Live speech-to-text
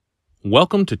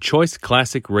Welcome to Choice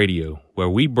Classic Radio, where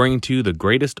we bring to you the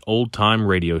greatest old-time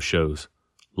radio shows.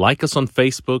 Like us on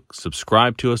Facebook,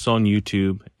 subscribe to us on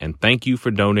YouTube, and thank you for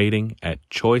donating at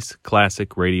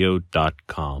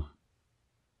choiceclassicradio.com.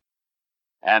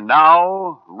 And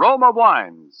now, Roma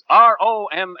Wines,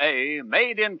 R-O-M-A,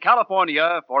 made in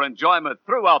California for enjoyment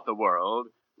throughout the world.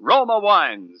 Roma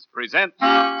Wines present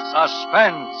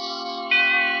Suspense.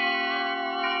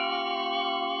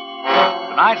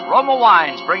 Tonight, Roma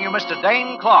Wines bring you Mr.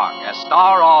 Dane Clark as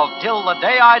star of Till the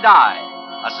Day I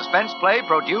Die, a suspense play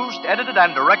produced, edited,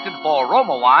 and directed for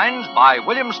Roma Wines by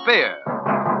William Spear.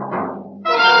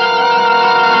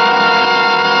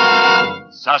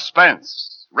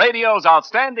 Suspense, radio's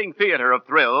outstanding theater of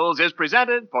thrills, is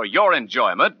presented for your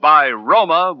enjoyment by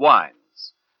Roma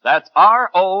Wines. That's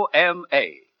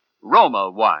R-O-M-A,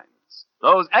 Roma Wines.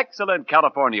 Those excellent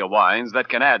California wines that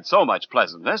can add so much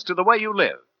pleasantness to the way you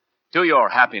live, to your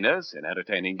happiness in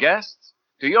entertaining guests,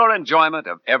 to your enjoyment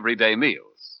of everyday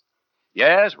meals.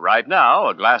 Yes, right now,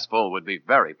 a glassful would be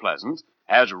very pleasant,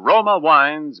 as Roma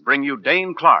Wines bring you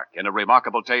Dane Clark in a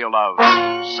remarkable tale of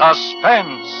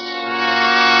suspense.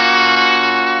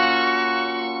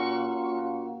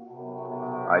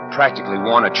 I'd practically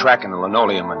worn a track in the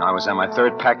linoleum, and I was on my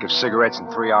third pack of cigarettes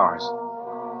in 3 hours.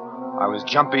 I was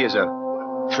jumpy as a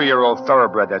 3-year-old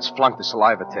thoroughbred that's flunked the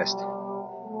saliva test.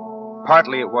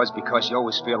 Partly it was because you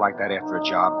always feel like that after a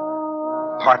job.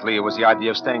 Partly it was the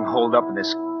idea of staying holed up in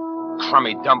this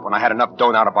crummy dump when I had enough dough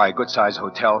now to buy a good-sized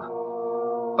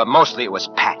hotel. But mostly it was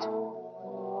Pat.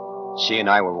 She and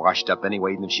I were washed up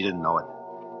anyway, even if she didn't know it.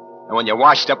 And when you're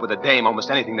washed up with a dame,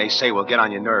 almost anything they say will get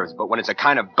on your nerves. But when it's a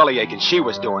kind of bellyache she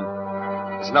was doing,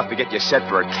 it's enough to get you set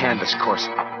for a canvas course.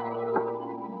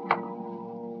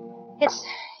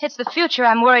 It's the future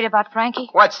I'm worried about, Frankie.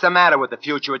 What's the matter with the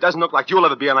future? It doesn't look like you'll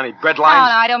ever be on any bread No,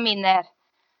 lines. I don't mean that.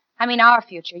 I mean our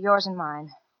future, yours and mine.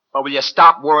 Well, will you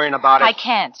stop worrying about it? I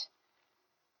can't.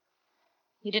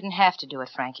 You didn't have to do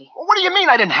it, Frankie. Well, what do you mean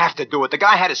I didn't have to do it? The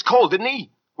guy had his cold, didn't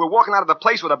he? We're walking out of the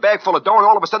place with a bag full of dough, and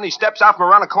all of a sudden he steps out from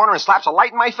around a corner and slaps a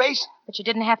light in my face? But you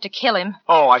didn't have to kill him.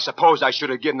 Oh, I suppose I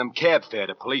should have given them cab fare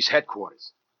to police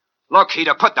headquarters. Look, he'd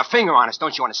have put the finger on us,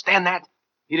 don't you understand that?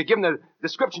 He'd have given the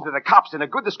description to the cops, and a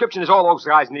good description is all those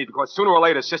guys need, because sooner or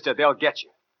later, sister, they'll get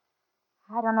you.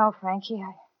 I don't know, Frankie.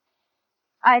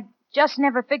 I just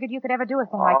never figured you could ever do a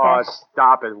thing like that. Oh,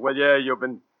 stop it, will you? You've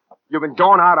been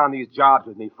going out on these jobs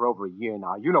with me for over a year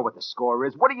now. You know what the score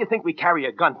is. What do you think we carry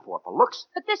a gun for looks?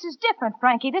 But this is different,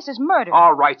 Frankie. This is murder.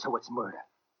 All right, so it's murder.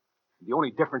 The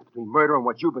only difference between murder and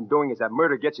what you've been doing is that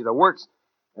murder gets you the works,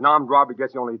 and armed robbery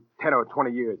gets you only 10 or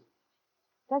 20 years.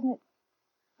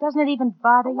 Doesn't it even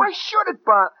bother you? Why should it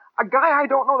bother? A guy I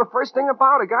don't know the first thing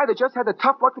about, a guy that just had the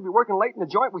tough luck to be working late in the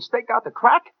joint we staked out the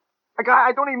crack? A guy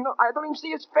I don't even know. I don't even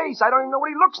see his face. I don't even know what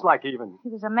he looks like, even.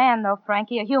 He was a man, though,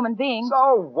 Frankie, a human being.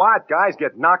 So what? Guys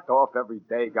get knocked off every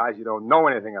day. Guys you don't know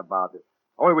anything about it.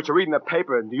 Only what you read in the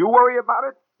paper. Do you worry about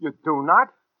it? You do not?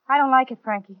 I don't like it,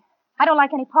 Frankie. I don't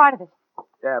like any part of it.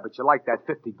 Yeah, but you like that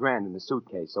 50 grand in the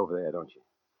suitcase over there, don't you?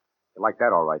 You like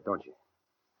that all right, don't you?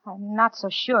 I'm not so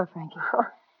sure, Frankie.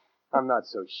 I'm not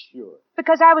so sure.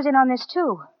 Because I was in on this,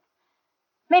 too.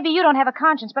 Maybe you don't have a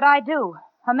conscience, but I do.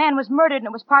 A man was murdered, and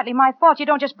it was partly my fault. You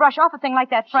don't just brush off a thing like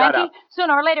that, Frankie. Shut up.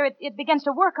 Sooner or later, it begins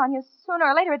to work on you. Sooner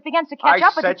or later, it begins to catch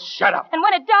up with you. I said shut up. And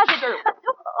when it does, it...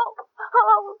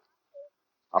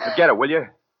 I'll forget it, will you?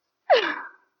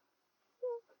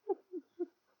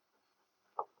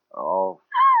 Oh.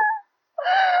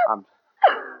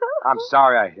 I'm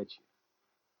sorry I hit you.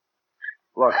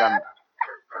 Look,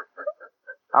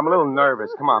 I'm a little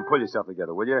nervous. Come on, pull yourself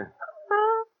together, will you?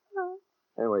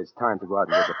 Anyway, it's time to go out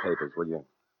and get the papers, will you?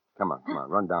 Come on.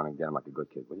 Run down and get them like a good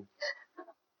kid, will you?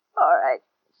 All right.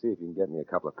 See if you can get me a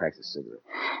couple of packs of cigarettes.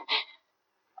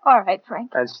 All right,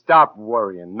 Frank. And stop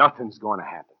worrying. Nothing's going to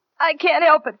happen. I can't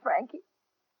help it, Frankie.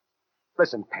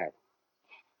 Listen, Pat.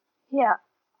 Yeah.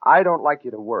 I don't like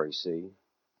you to worry, see?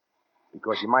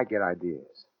 Because you might get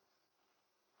ideas.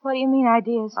 What do you mean,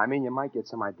 ideas? I mean, you might get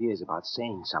some ideas about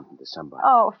saying something to somebody.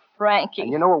 Oh, Frankie.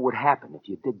 And you know what would happen if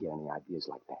you did get any ideas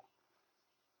like that?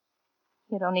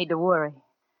 You don't need to worry.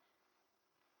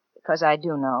 Because I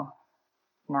do know.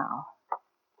 Now.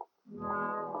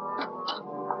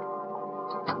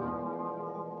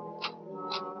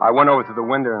 I went over to the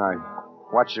window and I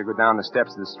watched her go down the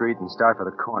steps of the street and start for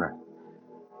the corner.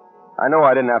 I know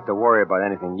I didn't have to worry about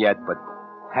anything yet, but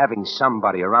having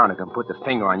somebody around who can put the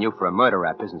finger on you for a murder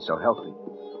rap isn't so healthy.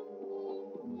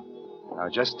 I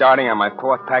was just starting on my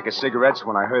 4th pack of cigarettes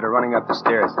when I heard her running up the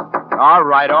stairs. All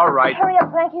right. Hurry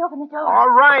up, Frankie. Open the door. All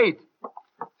right.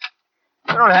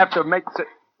 You don't have to make...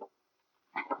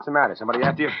 What's the matter? Somebody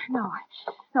after you? No,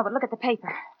 but look at the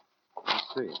paper. Let's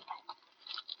see.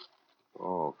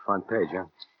 Oh, front page, huh?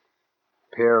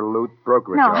 Pear Loot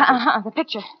Brokerage No, Office. the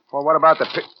picture. Well, what about the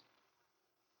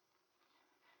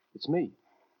It's me.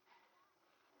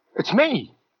 It's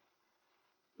me.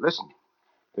 Listen,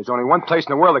 there's only one place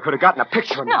in the world that could have gotten a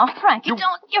picture of me. No, Frank, you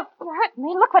don't. You're hurting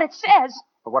me. Look what it says.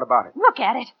 Well, what about it? Look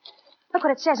at it. Look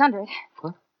what it says under it.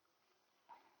 What?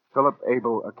 Philip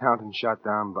Abel, accountant, shot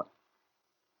down by...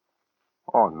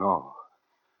 Oh, no.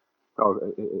 No,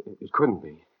 it couldn't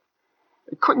be.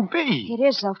 It couldn't be. It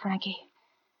is, though, Frankie.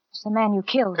 It's the man you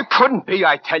killed. It couldn't be,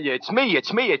 I tell you. It's me.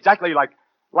 It's me. Exactly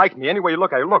like me. Any way you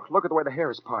look at it, look at the way the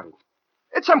hair is parted.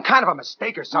 It's some kind of a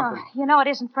mistake or something. Oh, you know it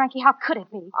isn't, Frankie. How could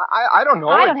it be? I don't know.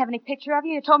 I don't have any picture of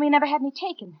you. You told me you never had any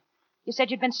taken. You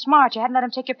said you'd been smart. You hadn't let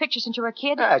him take your picture since you were a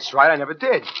kid. That's right. I never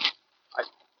did.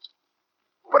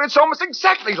 But it's almost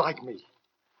exactly like me.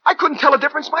 I couldn't tell a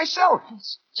difference myself.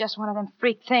 It's just one of them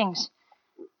freak things.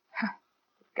 The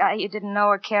guy you didn't know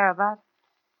or care about.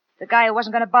 The guy who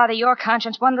wasn't going to bother your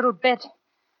conscience one little bit.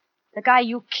 The guy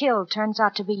you killed turns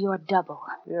out to be your double.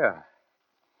 Yeah.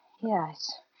 Yeah,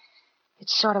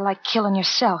 it's sort of like killing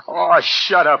yourself. Oh,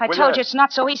 shut up. I told you it's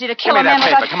not so easy to kill Give me a man that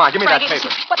paper. without... Come on, give me Frankie, that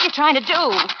paper. What are you trying to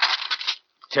do?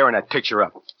 Tearing that picture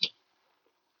up.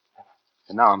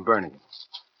 And now I'm burning it.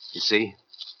 You see?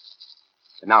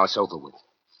 And now it's over with.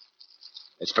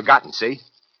 It's forgotten, see?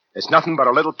 It's nothing but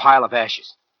a little pile of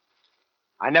ashes.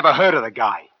 I never heard of the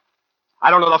guy.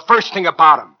 I don't know the first thing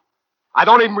about him. I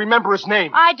don't even remember his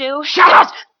name. I do. Shut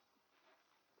up!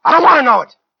 I don't want to know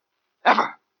it.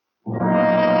 Ever.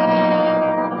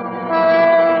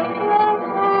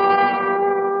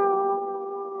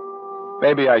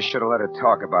 Maybe I should have let her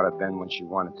talk about it then when she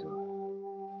wanted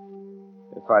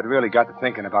to. If I'd really got to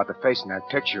thinking about the face in that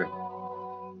picture,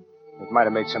 it might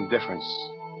have made some difference.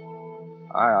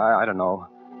 I don't know.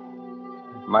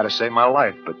 It might have saved my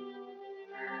life, but...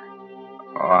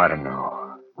 Oh, I don't know.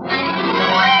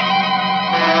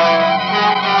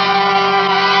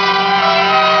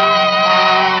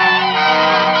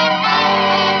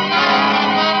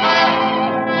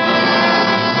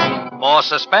 For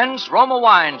Suspense, Roma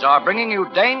Wines are bringing you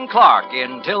Dane Clark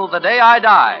in Till the Day I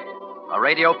Die, a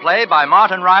radio play by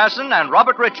Martin Ryerson and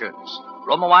Robert Richards.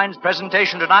 Roma Wines'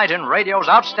 presentation tonight in radio's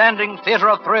outstanding theater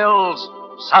of thrills,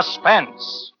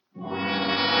 Suspense.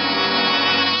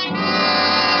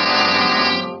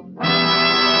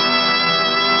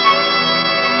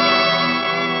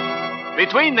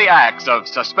 Between the acts of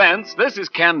Suspense, this is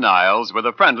Ken Niles with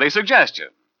a friendly suggestion.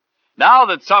 Now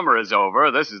that summer is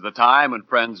over, this is the time when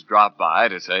friends drop by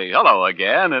to say hello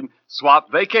again and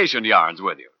swap vacation yarns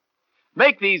with you.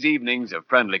 Make these evenings of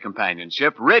friendly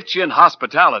companionship rich in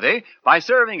hospitality by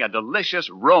serving a delicious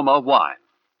Roma wine.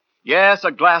 Yes,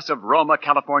 a glass of Roma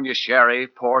California sherry,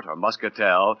 port, or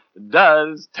muscatel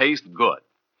does taste good.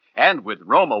 And with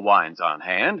Roma wines on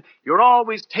hand, you're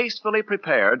always tastefully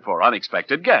prepared for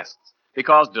unexpected guests,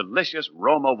 because delicious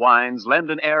Roma wines lend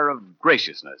an air of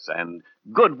graciousness and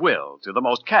goodwill to the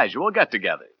most casual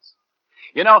get-togethers.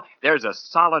 You know, there's a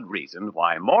solid reason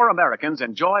why more Americans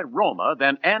enjoy Roma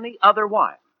than any other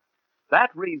wine. That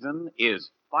reason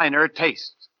is finer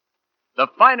taste. The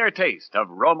finer taste of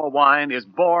Roma wine is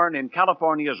born in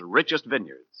California's richest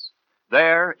vineyards.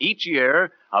 There, each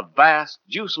year, a vast,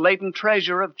 juice-laden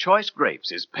treasure of choice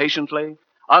grapes is patiently,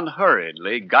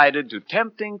 unhurriedly guided to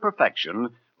tempting perfection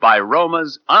by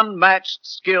Roma's unmatched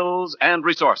skills and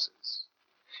resources.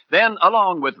 Then,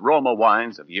 along with Roma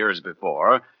wines of years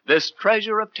before, this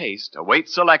treasure of taste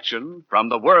awaits selection from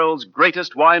the world's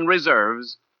greatest wine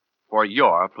reserves for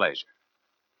your pleasure.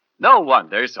 No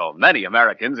wonder so many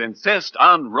Americans insist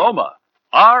on Roma,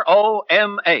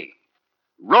 R-O-M-A.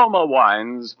 Roma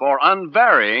wines for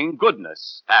unvarying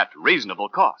goodness at reasonable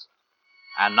cost.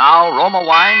 And now, Roma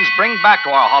Wines bring back to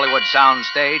our Hollywood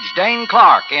soundstage Dane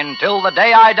Clark in Till the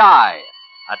Day I Die,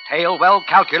 a tale well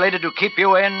calculated to keep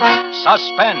you in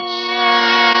suspense.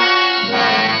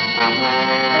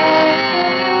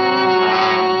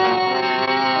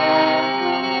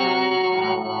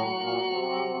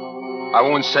 I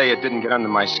won't say it didn't get under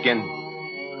my skin,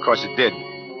 because it did.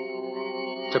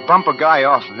 To bump a guy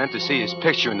off and then to see his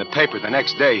picture in the paper the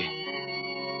next day,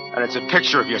 and it's a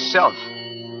picture of yourself.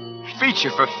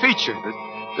 Feature for feature,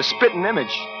 the spitting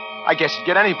image. I guess you'd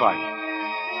get anybody.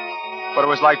 But it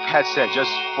was like Pat said,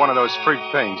 just one of those freak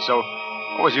things, so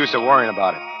what was the use of worrying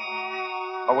about it?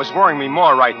 What was worrying me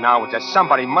more right now was that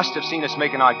somebody must have seen us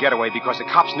making our getaway because the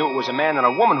cops knew it was a man and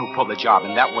a woman who pulled the job,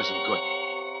 and that wasn't good.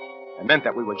 It meant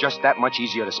that we were just that much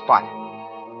easier to spot.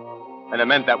 And it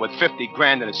meant that with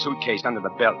 $50,000 in a suitcase under the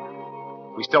belt,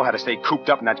 We still had to stay cooped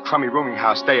up in that crummy rooming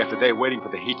house day after day waiting for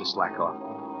the heat to slack off.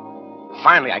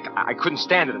 Finally, I couldn't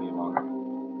stand it any longer.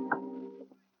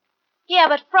 Yeah,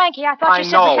 but Frankie, I thought you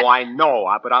said I know,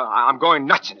 but I'm going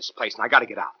nuts in this place, and I got to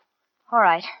get out. All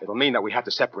right. It'll mean that we have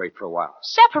to separate for a while.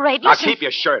 Separate? Now, keep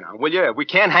your shirt on, will you? We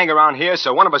can't hang around here,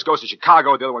 so one of us goes to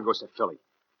Chicago, the other one goes to Philly.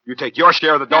 You take your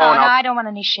share of the dough, No, and I don't want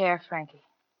any share, Frankie.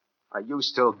 Are you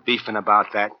still beefing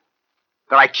about that?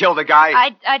 That I killed a guy?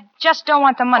 I just don't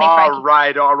want the money,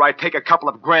 Frankie. All right. Take a couple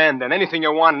of grand, then. Anything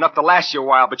you want, enough to last you a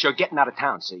while, but you're getting out of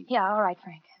town, see? Yeah, all right,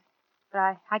 Frank.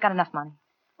 But I got enough money.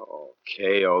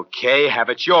 Okay. Have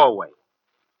it your way.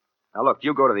 Now, look,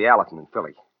 you go to the Allerton in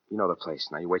Philly. You know the place.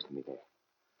 Now, you wait for me there.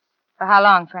 For how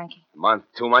long, Frankie? A month,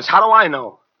 2 months. How do I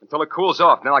know? Until it cools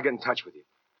off. Then I'll get in touch with you.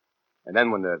 And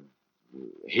then when the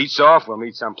heat's off, we'll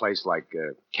meet someplace like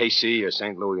KC or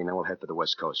St. Louis, and then we'll head for the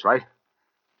West Coast, right?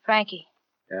 Frankie.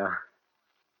 Yeah?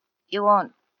 You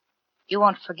won't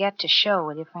forget to show,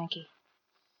 will you, Frankie?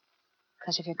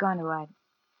 Because if you're going to,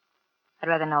 I'd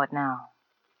rather know it now.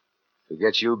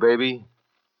 Forget you, baby?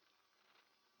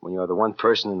 When you're the one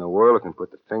person in the world who can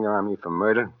put the finger on me for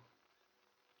murder?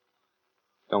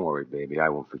 Don't worry, baby. I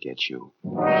won't forget you.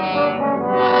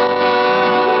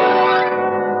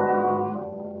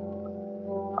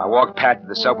 I walked Pat to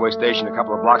the subway station a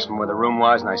couple of blocks from where the room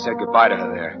was, and I said goodbye to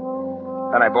her there.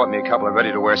 Then I bought me a couple of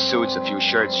ready-to-wear suits, a few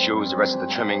shirts, shoes, the rest of the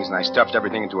trimmings, and I stuffed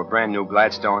everything into a brand-new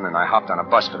Gladstone, and I hopped on a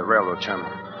bus for the railroad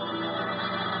terminal.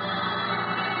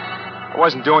 I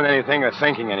wasn't doing anything or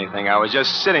thinking anything. I was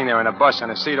just sitting there in a bus on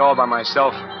a seat all by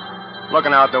myself,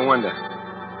 looking out the window.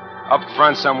 Up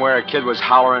front somewhere, a kid was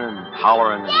hollering and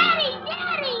hollering.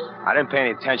 Daddy! I didn't pay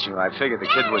any attention. I figured the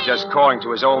kid was just calling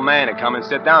to his old man to come and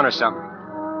sit down or something.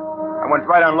 I went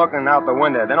right on looking out the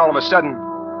window. Then all of a sudden,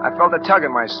 I felt a tug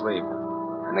at my sleeve.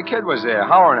 And the kid was there,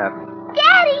 hollering at me.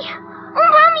 Daddy! Oh,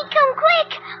 Mommy, come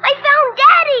quick! I found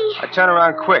Daddy! I turned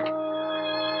around quick.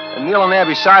 And kneeling there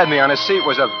beside me on a seat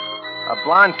was a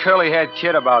blonde, curly-haired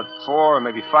kid about 4 or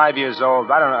maybe 5 years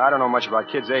old. I don't know much about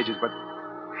kids' ages, but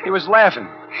he was laughing.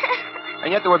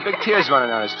 And yet there were big tears running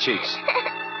down his cheeks.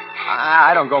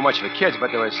 I don't go much for kids,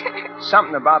 but there was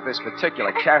something about this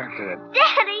particular character that...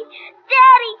 Daddy!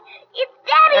 It's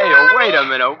Daddy, Hey, Mommy! wait a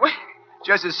minute.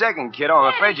 Just a second, kiddo.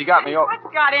 I'm afraid you got me...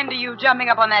 What got into you jumping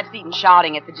up on that seat and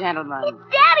shouting at the gentleman? It's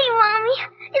Daddy, Mommy!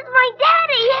 It's my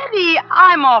daddy! Eddie,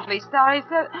 I'm awfully sorry,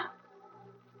 sir.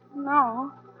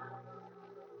 No.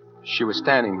 She was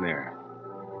standing there,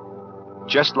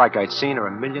 just like I'd seen her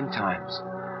a million times,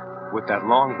 with that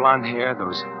long blonde hair,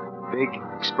 those big,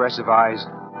 expressive eyes.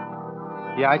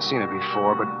 Yeah, I'd seen her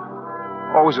before, but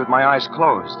always with my eyes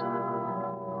closed.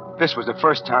 This was the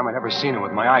first time I'd ever seen her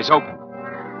with my eyes open.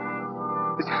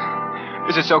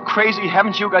 Is it so crazy?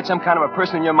 Haven't you got some kind of a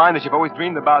person in your mind that you've always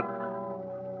dreamed about?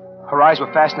 Her eyes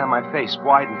were fastened on my face,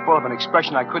 wide and full of an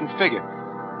expression I couldn't figure.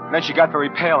 And then she got very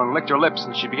pale and licked her lips,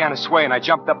 and she began to sway, and I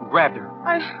jumped up and grabbed her.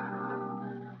 I'm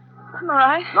all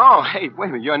right. No, hey, wait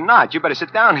a minute, you're not. You better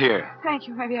sit down here. Thank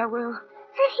you. Maybe I will.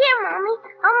 Sit here, Mommy.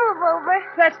 I'll move over.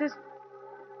 That's this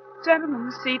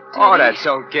gentleman's seat, too. Oh, that's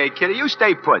okay, kitty. You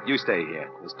stay put. You stay here.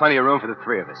 There's plenty of room for the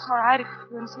three of us. All right, if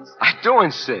you insist. I do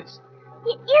insist.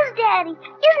 It is Daddy,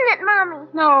 isn't it, Mommy?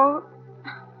 No,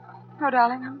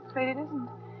 darling, I'm afraid it isn't.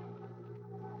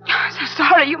 I'm so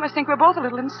sorry. You must think we're both a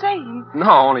little insane.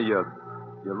 No, only you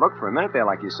looked for a minute there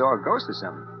like you saw a ghost or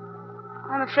something.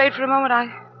 I'm afraid for a moment I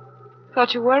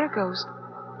thought you were a ghost.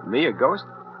 Me, a ghost?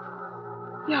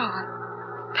 Yeah.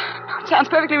 It sounds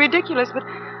perfectly ridiculous, but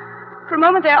for a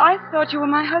moment there, I thought you were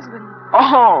my husband.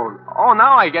 Oh,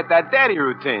 now I get that daddy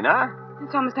routine, huh?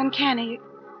 It's almost uncanny.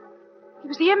 It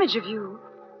was the image of you.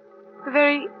 The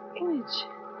very image.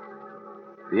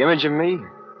 The image of me?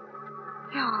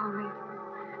 Yeah, only...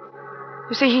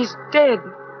 You see, he's dead.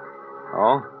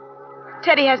 Oh?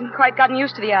 Teddy hasn't quite gotten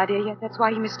used to the idea yet. That's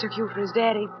why he mistook you for his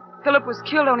daddy. Philip was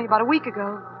killed only about a week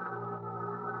ago.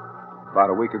 About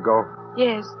a week ago?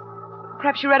 Yes.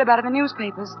 Perhaps you read about it in the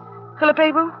newspapers. Philip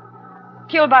Abel?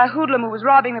 Killed by a hoodlum who was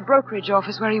robbing the brokerage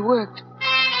office where he worked.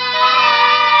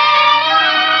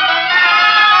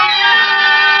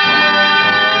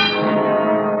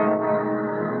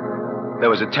 There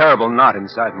was a terrible knot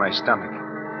inside my stomach.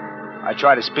 I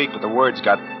tried to speak, but the words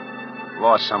got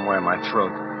lost somewhere in my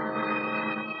throat.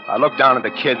 I looked down at the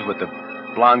kid with the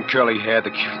blonde curly hair, the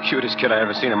cutest kid I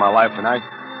ever seen in my life, and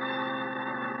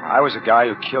I was a guy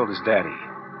who killed his daddy.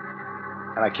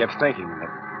 And I kept thinking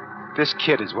that this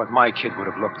kid is what my kid would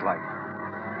have looked like.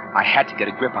 I had to get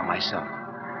a grip on myself.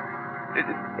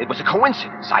 It was a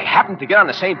coincidence. I happened to get on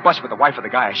the same bus with the wife of the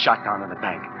guy I shot down in the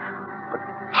bank. But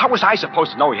how was I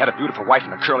supposed to know he had a beautiful wife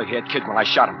and a curly-haired kid when I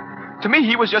shot him? To me,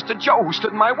 he was just a Joe who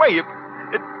stood in my way.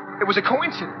 It was a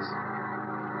coincidence.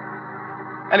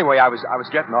 Anyway, I was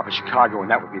getting off at Chicago, and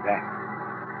that would be that.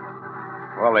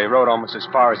 Well, they rode almost as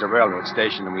far as the railroad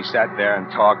station, and we sat there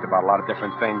and talked about a lot of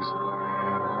different things.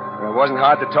 And it wasn't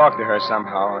hard to talk to her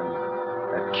somehow, and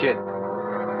that kid.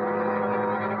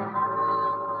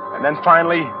 And then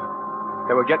finally,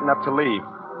 they were getting up to leave.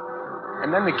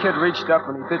 And then the kid reached up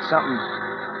and he did something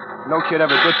no kid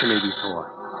ever did to me before.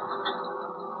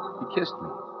 He kissed me.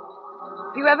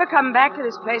 If you ever come back to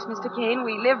this place, Mr. Kane,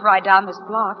 we live right down this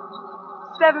block.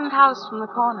 7th house from the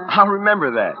corner. I'll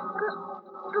remember that.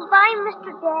 Goodbye,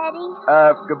 Mr. Daddy.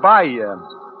 Goodbye,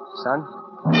 son.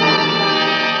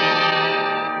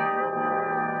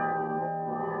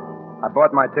 I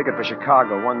bought my ticket for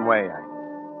Chicago one way. I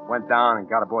went down and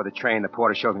got aboard the train. The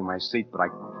porter showed me my seat, but I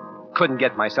couldn't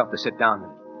get myself to sit down.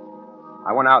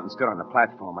 I went out and stood on the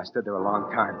platform. I stood there a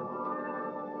long time.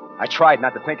 I tried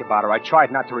not to think about her. I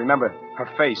tried not to remember her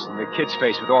face and the kid's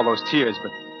face with all those tears,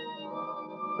 but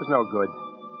it was no good.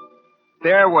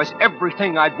 There was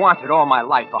everything I'd wanted all my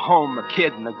life. A home, a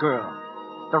kid, and a girl.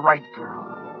 The right girl.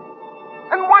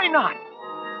 And why not?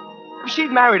 If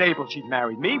she'd married Abel, she'd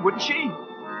married me, wouldn't she?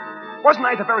 Wasn't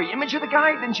I the very image of the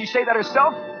guy? Didn't she say that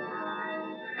herself?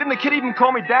 Didn't the kid even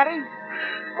call me Daddy?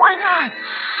 Why not?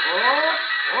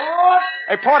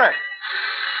 Hey, Porter.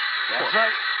 Yes, sir?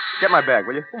 Get my bag,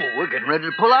 will you? Oh, we're getting ready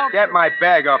to pull out. Get my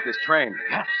bag off this train.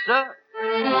 Yes, sir.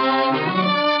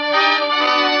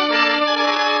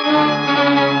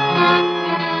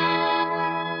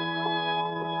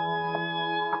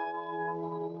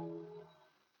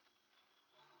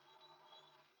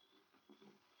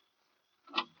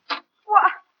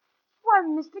 Why,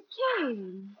 Mr.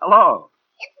 Kane. Hello.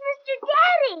 It's Mr.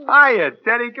 Daddy. Hiya,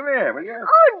 Teddy. Come here, will you?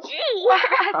 Oh, gee.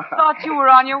 I thought you were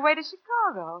on your way to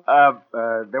Chicago.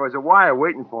 There was a wire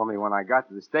waiting for me when I got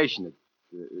to the station.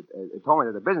 It told me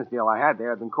that the business deal I had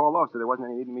there had been called off, so there wasn't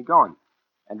any need of me going.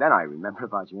 And then I remembered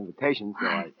about your invitation, so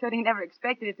I... Said he never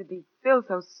expected it to be filled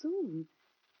so soon.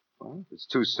 Well, if it's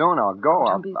too soon, I'll go.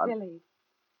 Don't be silly.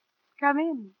 Come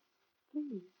in,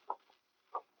 please.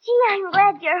 Gee, I'm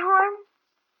glad you're home.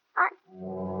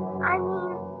 I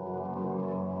mean...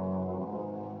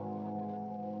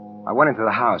 I went into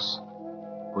the house.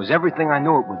 It was everything I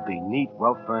knew it would be. Neat,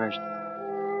 well-furnished,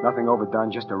 nothing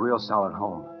overdone, just a real solid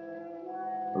home.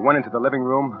 We went into the living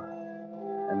room,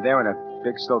 and there in a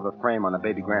big silver frame on the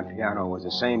baby grand piano was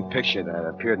the same picture that had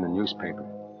appeared in the newspaper.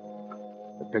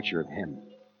 The picture of him.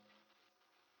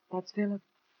 That's Philip.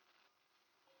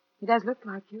 He does look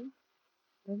like you,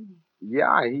 doesn't he?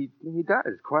 Yeah, he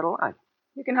does, quite a lot.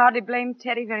 You can hardly blame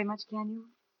Teddy very much, can you?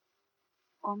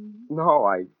 No,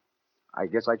 I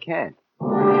guess I can't.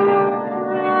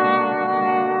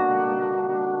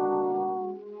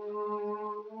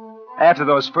 After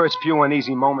those first few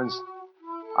uneasy moments,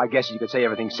 I guess you could say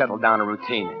everything settled down to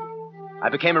routine. I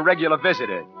became a regular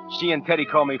visitor. She and Teddy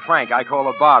called me Frank. I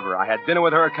call her Barbara. I had dinner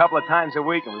with her a couple of times a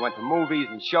week, and we went to movies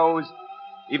and shows,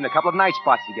 even a couple of night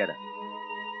spots together.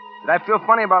 Did I feel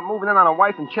funny about moving in on a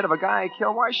wife and kid of a guy I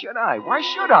killed? Why should I? Why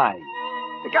should I?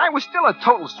 The guy was still a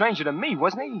total stranger to me,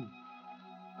 wasn't he?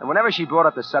 And whenever she brought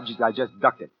up the subject, I just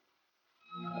ducked it.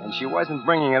 And she wasn't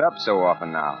bringing it up so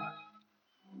often now.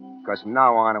 Because from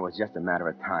now on, it was just a matter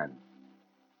of time.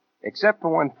 Except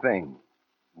for one thing.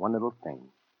 One little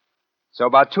thing. So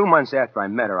about 2 months after I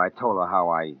met her, I told her how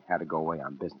I had to go away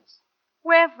on business.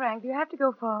 Where, Frank? Do you have to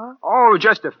go far? Oh,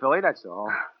 just to Philly, that's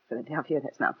all. Philadelphia,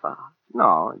 that's not far.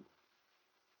 No.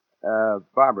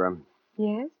 Barbara,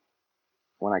 Yes?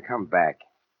 when I come back,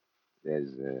 there's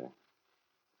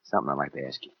something I'd like to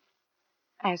ask you.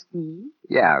 Ask me?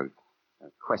 Yeah, a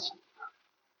question.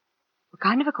 What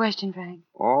kind of a question, Frank?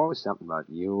 Oh, something about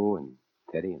you and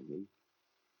Teddy and me.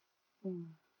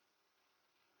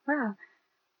 Well,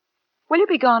 will you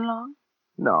be gone long?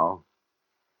 No.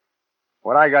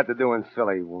 What I got to do in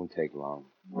Philly won't take long.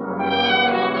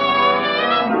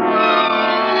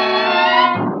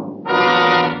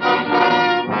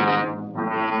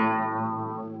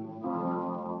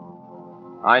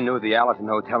 I knew the Allerton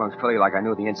Hotel in Philly like I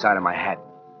knew the inside of my hat.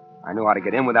 I knew how to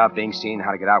get in without being seen,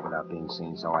 how to get out without being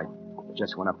seen, so I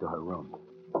just went up to her room.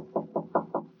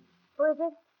 Who is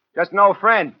it? Just an old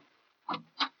friend.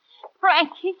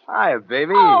 Frankie. Hiya,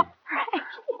 baby. Oh,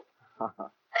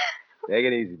 Frankie. Take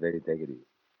it easy, baby. Take it easy.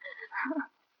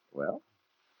 Well,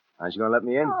 aren't you going to let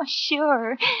me in? Oh,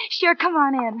 sure. Sure, come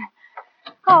on in.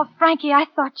 Oh, Frankie, I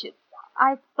thought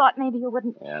maybe you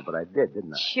wouldn't. Yeah, but I did,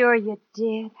 didn't I? Sure you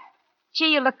did.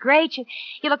 Gee, you look great.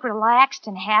 You look relaxed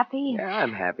and happy. Yeah,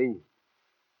 I'm happy.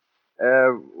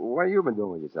 What have you been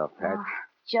doing with yourself, Pat? Oh,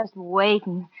 just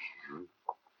waiting.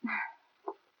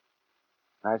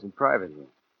 Nice and private here.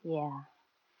 Yeah.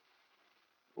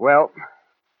 Well,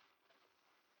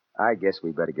 I guess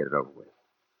we better get it over with.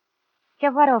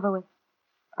 Get what over with?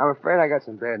 I'm afraid I got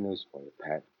some bad news for you,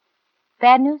 Pat.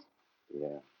 Bad news?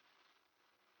 Yeah.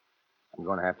 I'm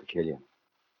going to have to kill you.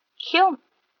 Kill me.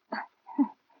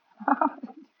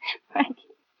 Frankie,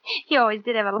 you always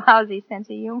did have a lousy sense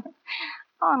of humor.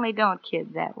 Only don't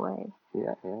kid that way.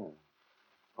 Yeah.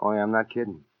 Only I'm not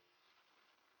kidding.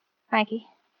 Frankie,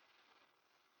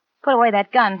 put away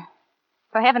that gun.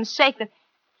 For heaven's sake.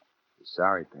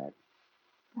 Sorry, Pat.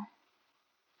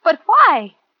 But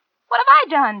why? What have I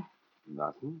done?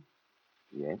 Nothing.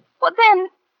 Yes. Well, then...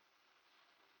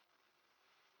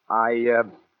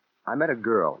 I met a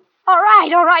girl. All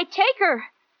right, take her.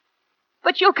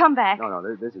 But you'll come back.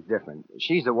 No, this is different.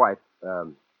 She's the wife,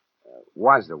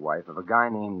 was the wife of a guy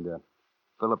named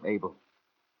Philip Abel.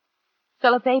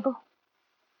 Philip Abel?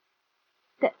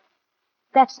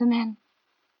 That's the man.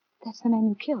 That's the man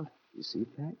you killed. You see,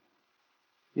 Pat?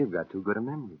 You've got too good a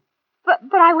memory. But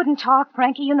I wouldn't talk,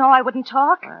 Frankie. You know I wouldn't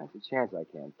talk. It's a chance I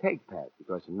can't take, Pat,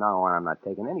 because from now on I'm not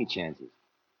taking any chances.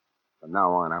 From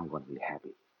now on I'm going to be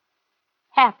happy.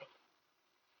 Happy?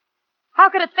 How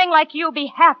could a thing like you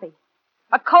be happy?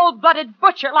 A cold-blooded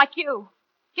butcher like you.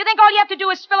 You think all you have to do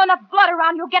is spill enough blood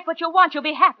around, you'll get what you want, you'll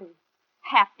be happy.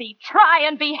 Happy. Try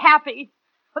and be happy.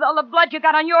 With all the blood you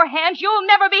got on your hands, you'll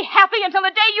never be happy until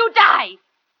the day you die.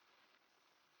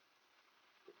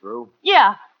 Through?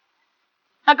 Yeah.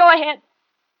 Now go ahead.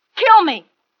 Kill me.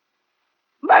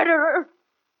 Murderer.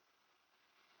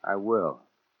 I will.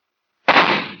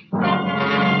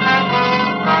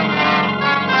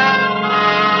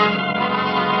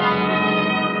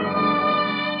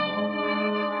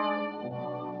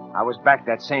 I was back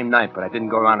that same night, but I didn't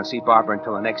go around to see Barbara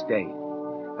until the next day.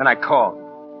 Then I called,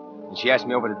 and she asked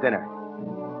me over to dinner.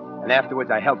 And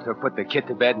afterwards, I helped her put the kid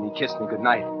to bed, and he kissed me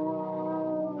goodnight.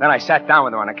 Then I sat down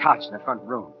with her on a couch in the front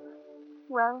room.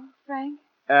 Well, Frank?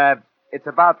 It's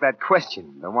about that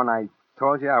question, the one I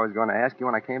told you I was going to ask you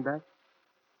when I came back.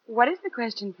 What is the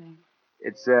question, Frank?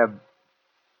 It's,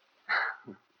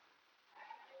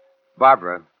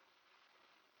 Barbara,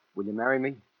 will you marry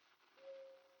me?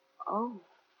 Oh.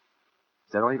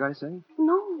 Is that all you got to say?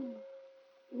 No.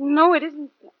 No, it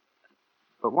isn't.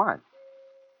 But what?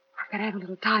 I've got to have a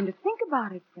little time to think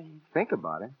about it, Frank. Think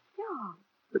about it? Yeah.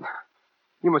 But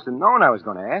you must have known I was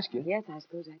going to ask you. Yes, I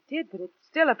suppose I did, but it's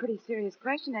still a pretty serious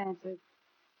question to answer.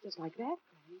 Just like that,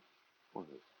 Frank. Well,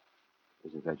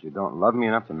 is it that you don't love me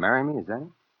enough to marry me? Is that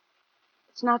it?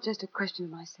 It's not just a question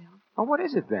of myself. Well, what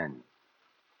is it then?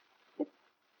 It's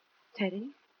Teddy.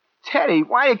 Teddy,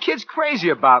 why are kids crazy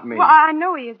about me? Well, I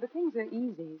know he is, but things are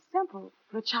easy, simple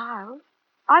for a child.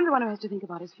 I'm the one who has to think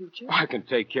about his future. I can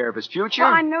take care of his future.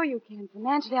 Well, I know you can.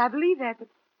 Financially, I believe that, but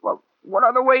Well, what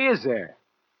other way is there?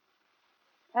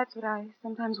 that's what I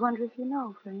sometimes wonder if you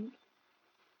know, Frank.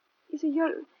 You see, you're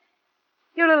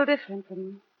a little different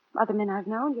from other men I've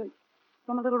known. You're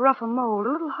from a little rougher mold,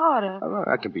 a little harder. Oh,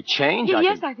 that can be changed.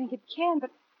 Yes, I think it can,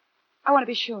 but I want to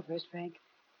be sure first, Frank.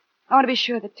 I want to be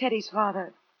sure that Teddy's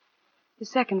father,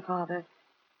 his second father,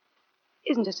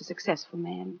 isn't just a successful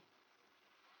man.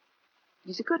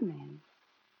 He's a good man.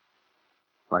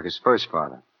 Like his first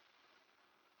father.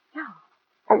 Yeah.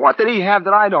 Well, what did he have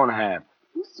that I don't have?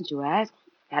 Well, since you ask,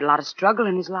 he had a lot of struggle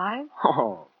in his life.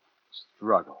 Oh,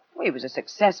 struggle. Well, he was a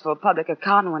successful public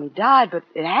accountant when he died, but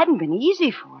it hadn't been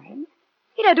easy for him.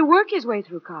 He'd had to work his way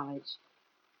through college.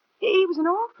 He was an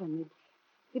orphan.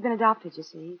 He'd been adopted, you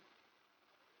see.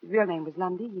 His real name was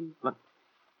Lundeen.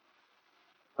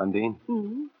 Lundeen?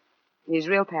 Mm-hmm. His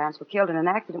real parents were killed in an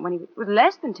accident when he was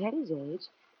less than Teddy's age.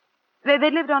 They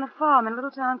lived on a farm in a little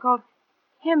town called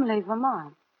Himley,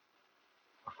 Vermont.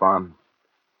 A farm?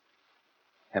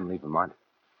 Hemley, Vermont?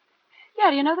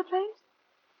 Yeah, do you know the place?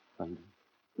 London.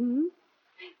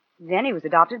 Mm-hmm. Then he was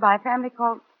adopted by a family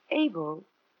called Abel.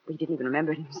 He didn't even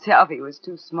remember it himself. He was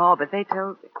too small, but they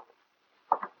told me.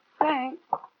 Frank.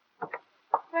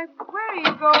 Frank, where are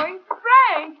you going?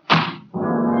 Frank!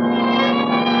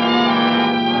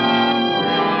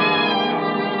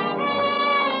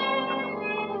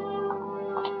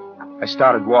 I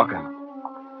started walking.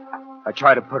 I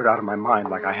tried to put it out of my mind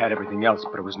like I had everything else,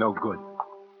 but it was no good.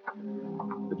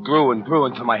 It grew and grew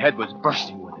until my head was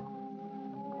bursting with it.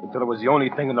 Until it was the only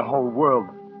thing in the whole world.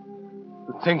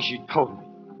 The things she told me.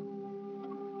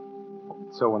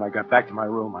 So when I got back to my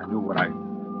room, I knew what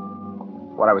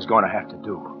I was going to have to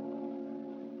do.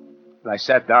 And I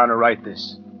sat down to write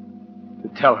this. To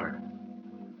tell her.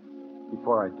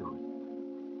 Before I do it.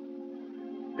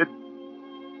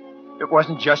 It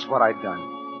wasn't just what I'd done.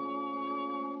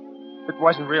 It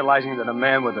wasn't realizing that a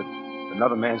man with a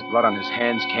Another man's blood on his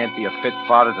hands can't be a fit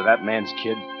father to that man's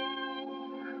kid.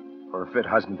 Or a fit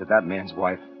husband to that man's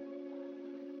wife.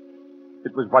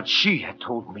 It was what she had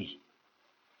told me.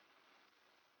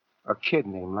 A kid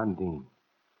named Lundeen.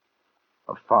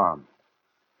 A farm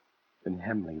in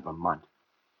Hemley, Vermont.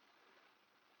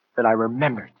 Then I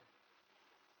remembered.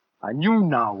 I knew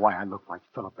now why I looked like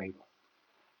Philip Abel.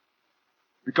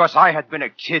 Because I had been a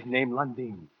kid named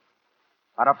Lundeen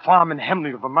at a farm in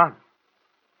Hemley, Vermont.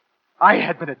 I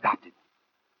had been adopted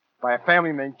by a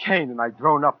family named Kane, and I'd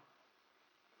grown up,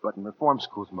 but in reform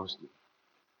schools mostly,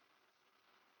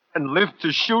 and lived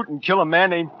to shoot and kill a man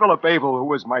named Philip Abel, who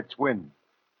was my twin,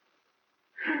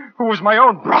 who was my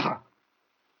own brother.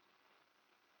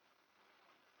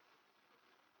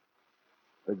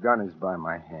 The gun is by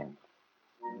my hand.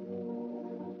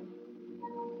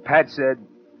 Pat said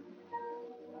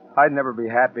I'd never be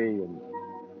happy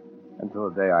until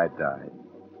the day I died.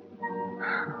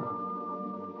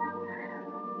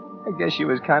 I guess she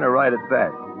was kind of right at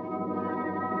that.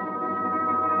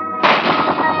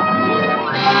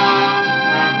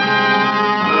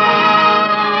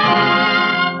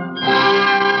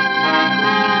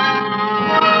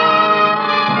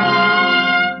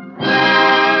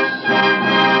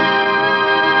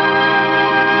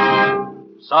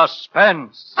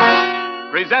 Suspense.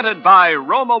 Presented by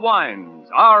Roma Wines,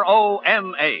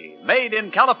 R-O-M-A, made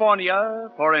in California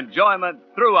for enjoyment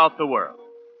throughout the world.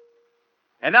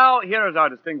 And now, here is our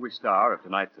distinguished star of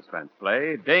tonight's suspense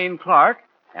play, Dane Clark,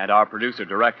 and our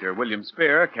producer-director, William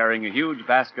Spear, carrying a huge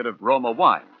basket of Roma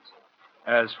wines.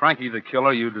 As Frankie the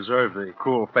Killer, you deserve the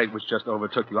cruel fate which just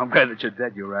overtook you. I'm glad that you're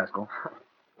dead, you rascal.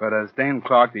 But as Dane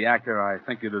Clark, the actor, I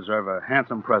think you deserve a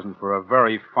handsome present for a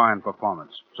very fine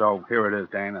performance. So here it is,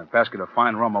 Dane, a basket of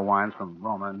fine Roma wines from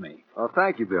Roma and me. Well,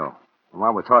 thank you, Bill. And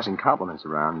while we're tossing compliments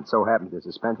around, it so happens that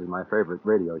Suspense is my favorite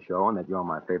radio show and that you're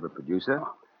my favorite producer,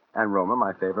 and Roma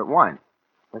my favorite wine.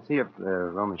 Let's see if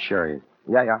Roma Sherry is...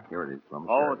 Yeah, here it is, Roma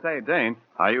Sherry. Oh, say, Dane,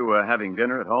 are you having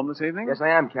dinner at home this evening? Yes, I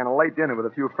am, Ken. A late dinner with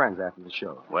a few friends after the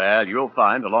show. Well, you'll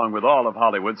find, along with all of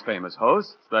Hollywood's famous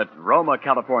hosts, that Roma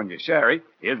California Sherry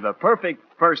is the perfect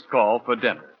first call for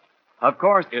dinner. Of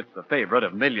course, it's the favorite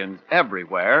of millions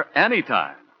everywhere,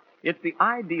 anytime. It's the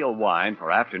ideal wine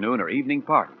for afternoon or evening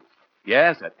parties.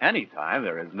 Yes, at any time,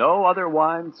 there is no other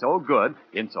wine so good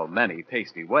in so many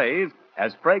tasty ways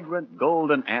as fragrant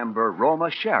golden amber Roma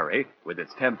Sherry with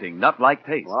its tempting nut-like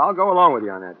taste. Well, I'll go along with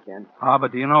you on that, Ken.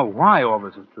 But do you know why all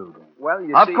this is true, Dane? Well,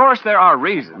 you Of see... course, there are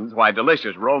reasons why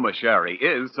delicious Roma Sherry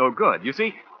is so good. You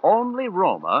see, only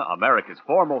Roma, America's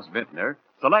foremost vintner,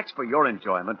 selects for your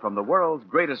enjoyment from the world's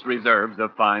greatest reserves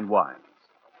of fine wines.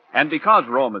 And because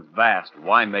Roma's vast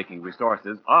winemaking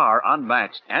resources are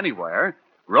unmatched anywhere,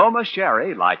 Roma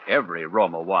Sherry, like every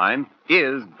Roma wine,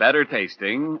 is better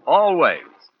tasting always.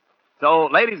 So,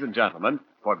 ladies and gentlemen,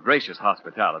 for gracious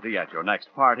hospitality at your next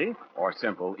party or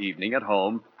simple evening at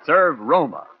home, serve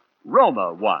Roma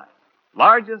wine.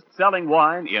 Largest selling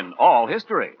wine in all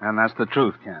history. And that's the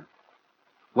truth, Ken.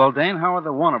 Well, Dane, how are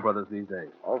the Warner brothers these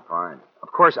days? Oh, fine.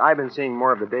 Of course, I've been seeing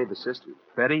more of the Davis sisters.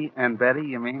 Betty and Betty,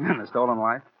 you mean, in The Stolen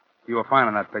Life? You were fine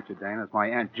in that picture, Dane. As my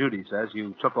Aunt Judy says,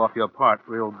 you took off your part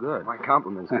real good. My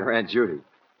compliments to your Aunt Judy.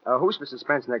 Who's for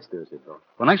Suspense next Thursday, Bill?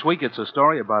 Well, next week it's a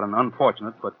story about an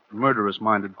unfortunate but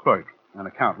murderous-minded clerk, an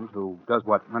accountant who does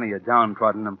what many a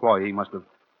downtrodden employee must have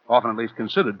often at least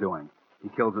considered doing. He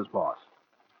kills his boss.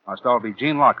 Our star will be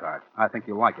Gene Lockhart. I think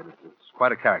you'll like it. It's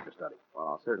quite a character study. Well,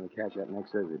 I'll certainly catch that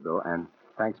next Thursday, Bill, and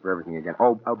thanks for everything again.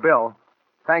 Oh, Bill,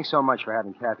 thanks so much for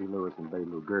having Kathy Lewis and Betty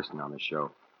Lou Gerson on the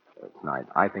show tonight.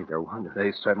 I think they're wonderful.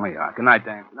 They certainly are. Good night,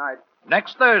 Dan. Good night.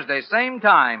 Next Thursday, same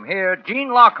time, hear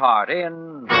Gene Lockhart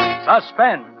in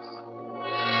Suspense.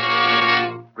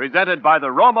 Presented by the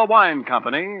Roma Wine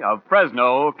Company of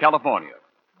Fresno, California.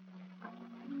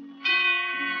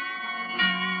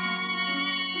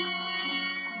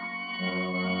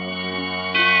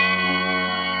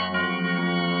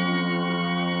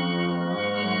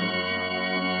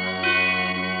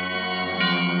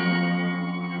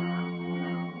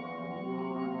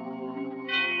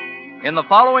 In the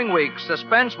following weeks,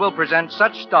 Suspense will present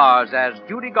such stars as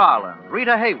Judy Garland,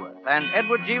 Rita Hayworth, and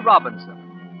Edward G.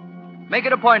 Robinson. Make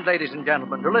it a point, ladies and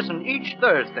gentlemen, to listen each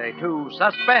Thursday to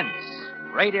Suspense,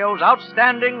 radio's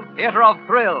outstanding theater of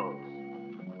thrills.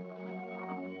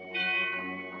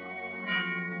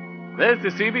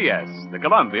 This is CBS, the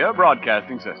Columbia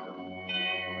Broadcasting System.